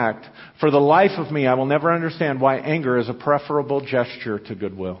the fact. For the life of me, I will never understand why anger is a preferable gesture to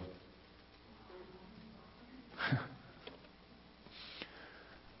goodwill.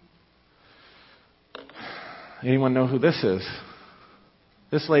 Anyone know who this is?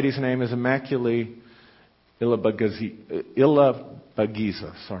 This lady's name is Immaculée Ilibagiza.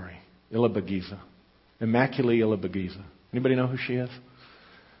 Immaculée Ilibagiza. Anybody know who she is?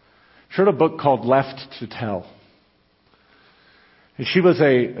 She wrote a book called Left to Tell. And she was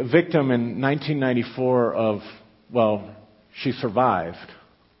a victim in 1994 of, she survived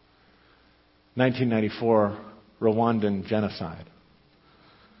 1994 Rwandan genocide.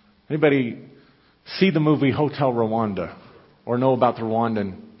 Anybody see the movie Hotel Rwanda or know about the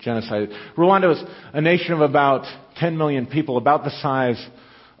Rwandan genocide? Rwanda was a nation of about 10 million people, about the size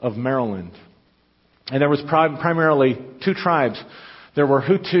of Maryland. And there was primarily two tribes. There were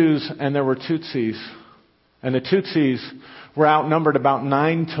Hutus and there were Tutsis. And the Tutsis were outnumbered about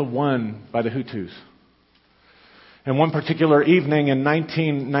 9-1 by the Hutus. And one particular evening in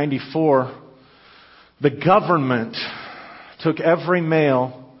 1994, the government took every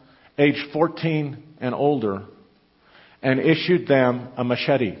male aged 14 and older, and issued them a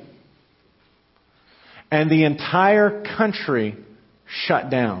machete. And the entire country shut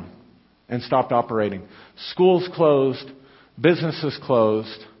down and stopped operating. Schools closed, businesses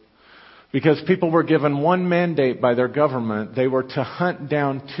closed, because people were given one mandate by their government. They were to hunt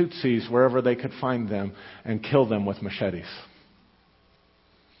down Tutsis wherever they could find them and kill them with machetes.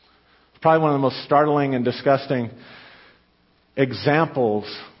 It's probably one of the most startling and disgusting examples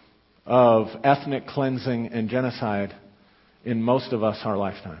of ethnic cleansing and genocide in most of us our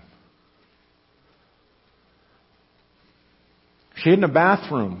lifetime. She hid in a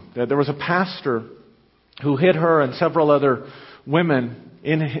bathroom. There was a pastor who hid her and several other women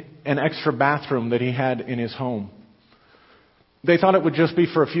in an extra bathroom that he had in his home. They thought it would just be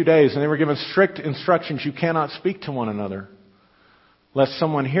for a few days, and they were given strict instructions. You cannot speak to one another lest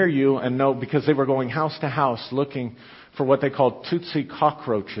someone hear you and know, because they were going house to house looking for what they called Tutsi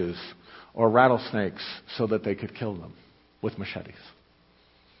cockroaches or rattlesnakes so that they could kill them with machetes.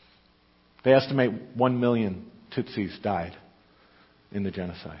 They estimate 1 million Tutsis died in the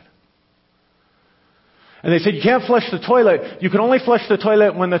genocide. And they said, you can't flush the toilet. You can only flush the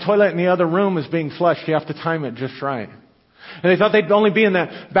toilet when the toilet in the other room is being flushed. You have to time it just right. And they thought they'd only be in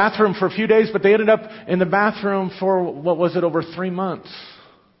that bathroom for a few days, but they ended up in the bathroom for, over 3 months.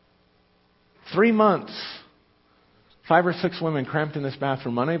 3 months. 5 or 6 women cramped in this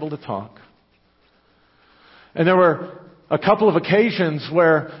bathroom, unable to talk. And there were a couple of occasions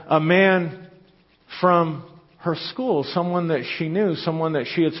where a man from her school, someone that she knew, someone that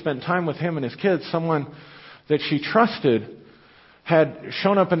she had spent time with him and his kids, someone that she trusted, had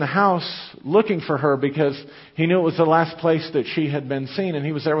shown up in the house looking for her because he knew it was the last place that she had been seen, and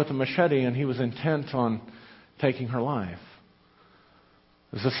he was there with a machete and he was intent on taking her life.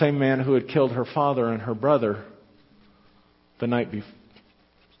 It was the same man who had killed her father and her brother the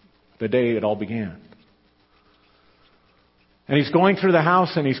day it all began. And he's going through the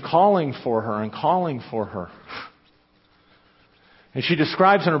house and he's calling for her and calling for her. And she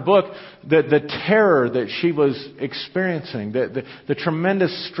describes in her book the terror that she was experiencing, the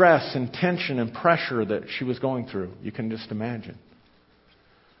tremendous stress and tension and pressure that she was going through. You can just imagine.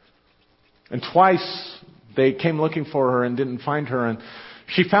 And twice they came looking for her and didn't find her. And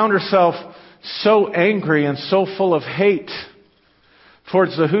she found herself so angry and so full of hate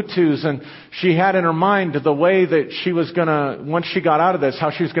towards the Hutus. And she had in her mind the way that she was going to, once she got out of this,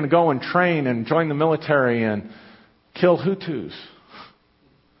 how she was going to go and train and join the military and kill Hutus.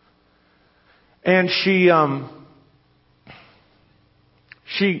 And she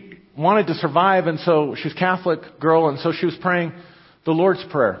wanted to survive, and so she's a Catholic girl, and so she was praying the Lord's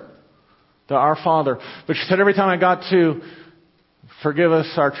Prayer, the Our Father. But she said every time I got to forgive us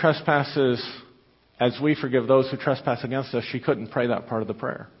our trespasses as we forgive those who trespass against us, she couldn't pray that part of the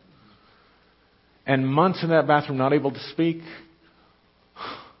prayer. And months in that bathroom, not able to speak,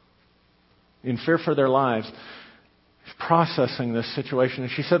 in fear for their lives, processing this situation.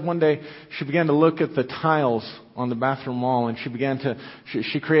 And she said one day she began to look at the tiles on the bathroom wall, and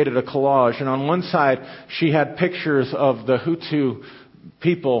she created a collage. And on one side she had pictures of the Hutu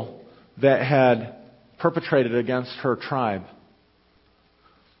people that had perpetrated against her tribe.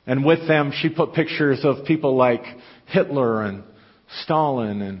 And with them she put pictures of people like Hitler and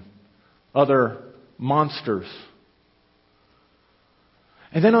Stalin and other monsters.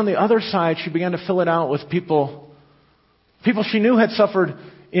 And then on the other side she began to fill it out with people she knew had suffered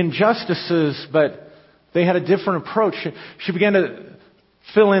injustices, but they had a different approach. She began to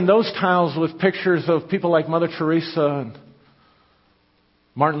fill in those tiles with pictures of people like Mother Teresa and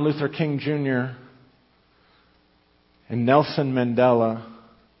Martin Luther King Jr. and Nelson Mandela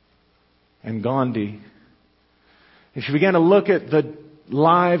and Gandhi. And she began to look at the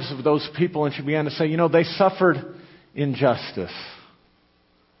lives of those people, and she began to say, they suffered injustice,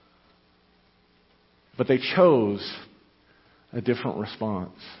 but they chose a different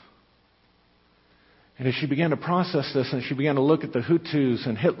response. And as she began to process this, and she began to look at the Hutus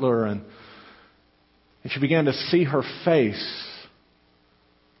and Hitler, and she began to see her face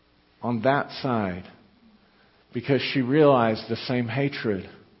on that side, because she realized the same hatred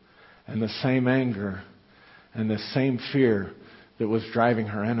and the same anger and the same fear that was driving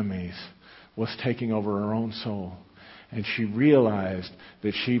her enemies was taking over her own soul. And she realized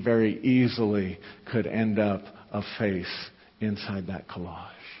that she very easily could end up a face inside that collage.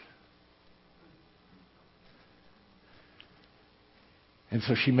 And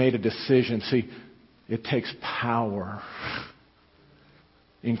so she made a decision. See, it takes power.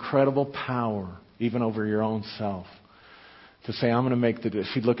 Incredible power, even over your own self. To say, I'm going to make the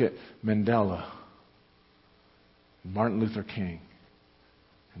decision. She'd look at Mandela, Martin Luther King,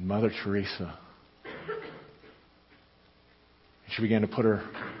 and Mother Teresa. She began to put her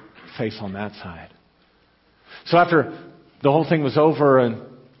face on that side. So after the whole thing was over, and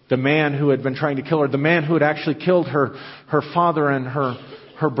the man who had been trying to kill her, the man who had actually killed her father and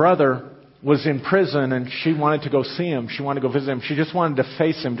her brother, was in prison, and she wanted to go see him. She wanted to go visit him. She just wanted to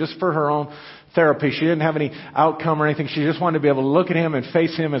face him, just for her own therapy. She didn't have any outcome or anything. She just wanted to be able to look at him and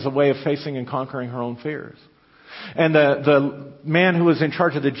face him as a way of facing and conquering her own fears. And the man who was in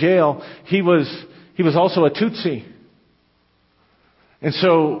charge of the jail, he was also a Tutsi. And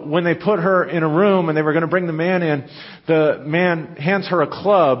so when they put her in a room and they were going to bring the man in, the man hands her a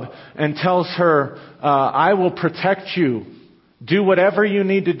club and tells her, I will protect you. Do whatever you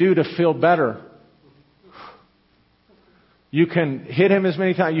need to do to feel better. You can hit him as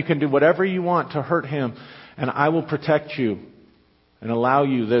many times. You can do whatever you want to hurt him. And I will protect you and allow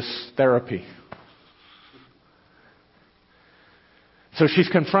you this therapy. So she's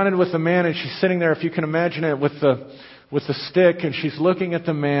confronted with the man, and she's sitting there, if you can imagine it, with the stick, and she's looking at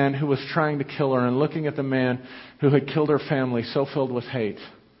the man who was trying to kill her, and looking at the man who had killed her family, so filled with hate.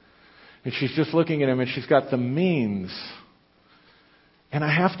 And she's just looking at him, and she's got the means. And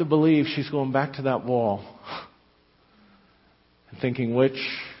I have to believe she's going back to that wall and thinking, which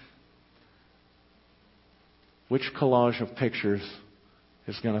collage of pictures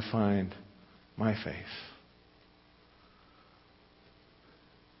is going to find my face?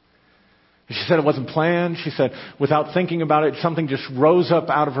 She said it wasn't planned. She said without thinking about it, something just rose up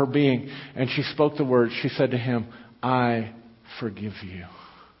out of her being. And she spoke the words. She said to him, I forgive you.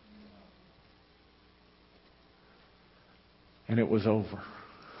 And it was over.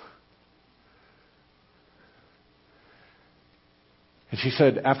 And she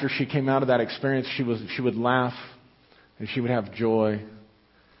said after she came out of that experience, she would laugh and she would have joy.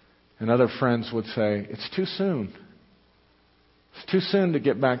 And other friends would say, it's too soon. It's too soon to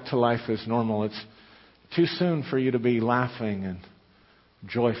get back to life as normal. It's too soon for you to be laughing and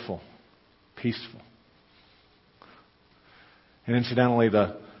joyful, peaceful. And incidentally,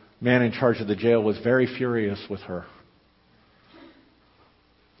 the man in charge of the jail was very furious with her.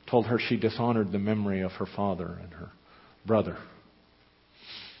 Told her she dishonored the memory of her father and her brother.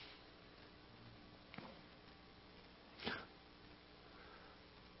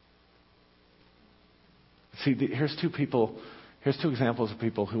 See, here's two examples of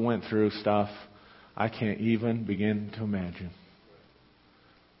people who went through stuff I can't even begin to imagine.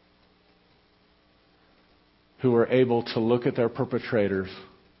 Who were able to look at their perpetrators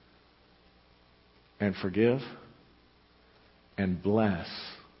and forgive and bless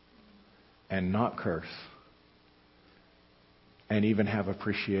and not curse and even have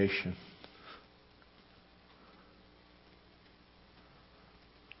appreciation.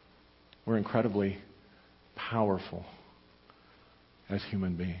 We're incredibly powerful as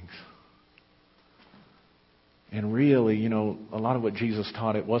human beings. And really, a lot of what Jesus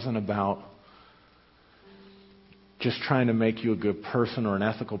taught, it wasn't about just trying to make you a good person or an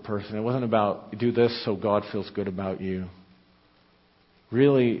ethical person. It wasn't about do this so God feels good about you.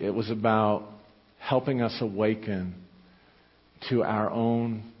 Really, it was about helping us awaken to our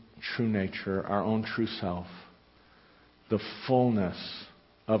own true nature, our own true self, the fullness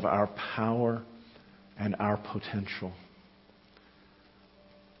of our power and our potential.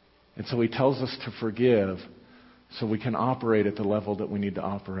 And so he tells us to forgive so we can operate at the level that we need to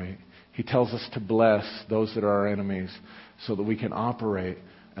operate. He tells us to bless those that are our enemies so that we can operate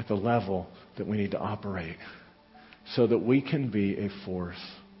at the level that we need to operate. So that we can be a force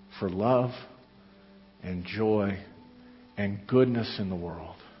for love and joy and goodness in the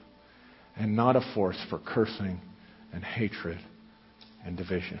world. And not a force for cursing and hatred and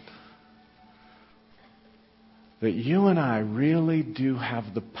division. That you and I really do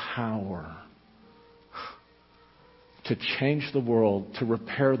have the power to change the world, to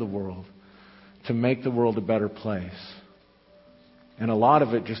repair the world, to make the world a better place. And a lot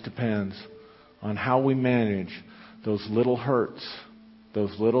of it just depends on how we manage those little hurts,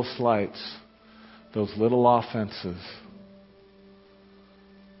 those little slights, those little offenses.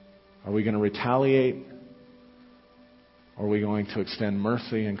 Are we going to retaliate? Or are we going to extend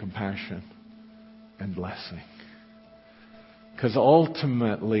mercy and compassion and blessing? Because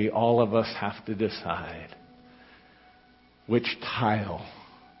ultimately, all of us have to decide which tile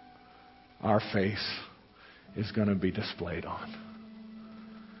our face is going to be displayed on.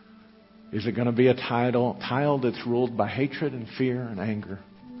 Is it going to be a tile that's ruled by hatred and fear and anger?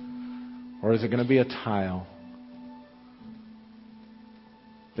 Or is it going to be a tile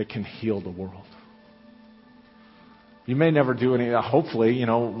that can heal the world? You may never do any, hopefully,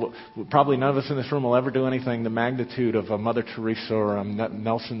 probably none of us in this room will ever do anything the magnitude of a Mother Teresa or a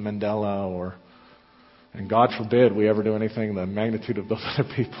Nelson Mandela and God forbid we ever do anything the magnitude of those other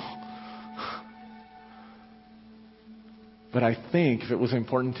people. But I think if it was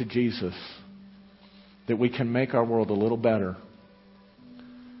important to Jesus that we can make our world a little better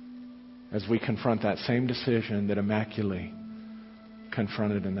as we confront that same decision that Immaculée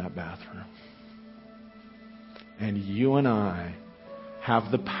confronted in that bathroom. And you and I have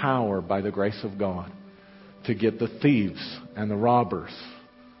the power by the grace of God to get the thieves and the robbers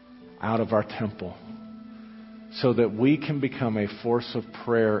out of our temple so that we can become a force of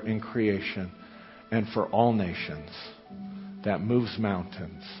prayer in creation and for all nations that moves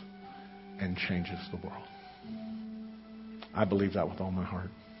mountains and changes the world. I believe that with all my heart.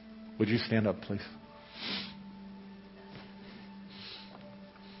 Would you stand up, please?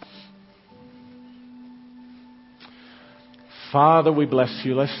 Father, we bless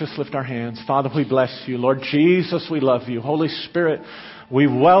you. Let's just lift our hands. Father, we bless you. Lord Jesus, we love you. Holy Spirit, we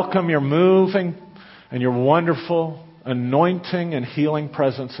welcome your moving and your wonderful anointing and healing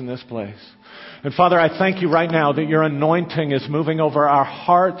presence in this place. And Father, I thank you right now that your anointing is moving over our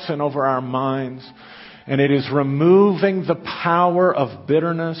hearts and over our minds. And it is removing the power of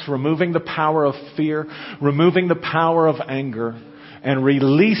bitterness, removing the power of fear, removing the power of anger, and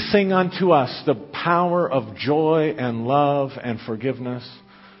releasing unto us the power of joy and love and forgiveness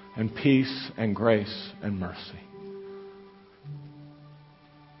and peace and grace and mercy.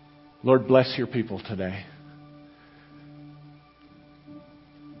 Lord, bless your people today.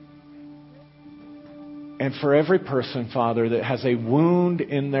 And for every person, Father, that has a wound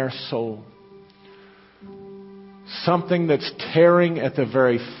in their soul, something that's tearing at the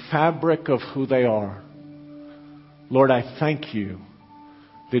very fabric of who they are, Lord, I thank you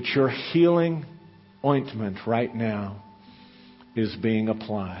that your healing ointment right now is being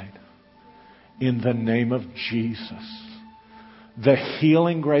applied. In the name of Jesus. The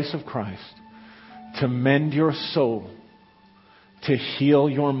healing grace of Christ to mend your soul, to heal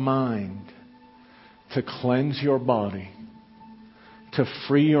your mind, to cleanse your body, to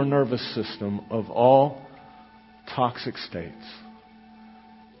free your nervous system of all toxic states.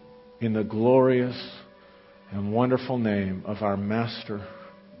 In the glorious and wonderful name of our Master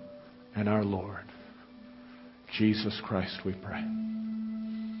and our Lord, Jesus Christ, we pray.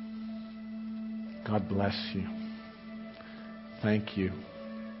 God bless you. Thank you.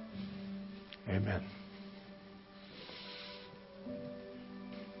 Amen.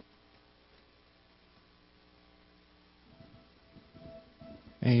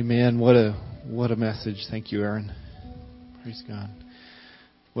 Amen. What a message. Thank you, Aaron. Praise God.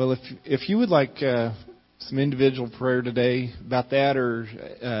 Well, if you would like some individual prayer today about that or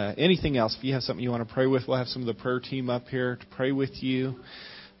anything else, if you have something you want to pray with, we'll have some of the prayer team up here to pray with you.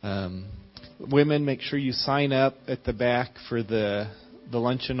 Women, make sure you sign up at the back for the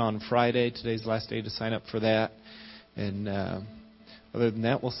luncheon on Friday. Today's the last day to sign up for that. And other than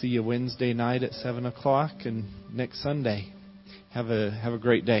that, we'll see you Wednesday night at 7 o'clock and next Sunday. Have a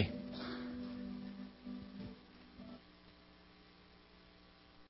great day.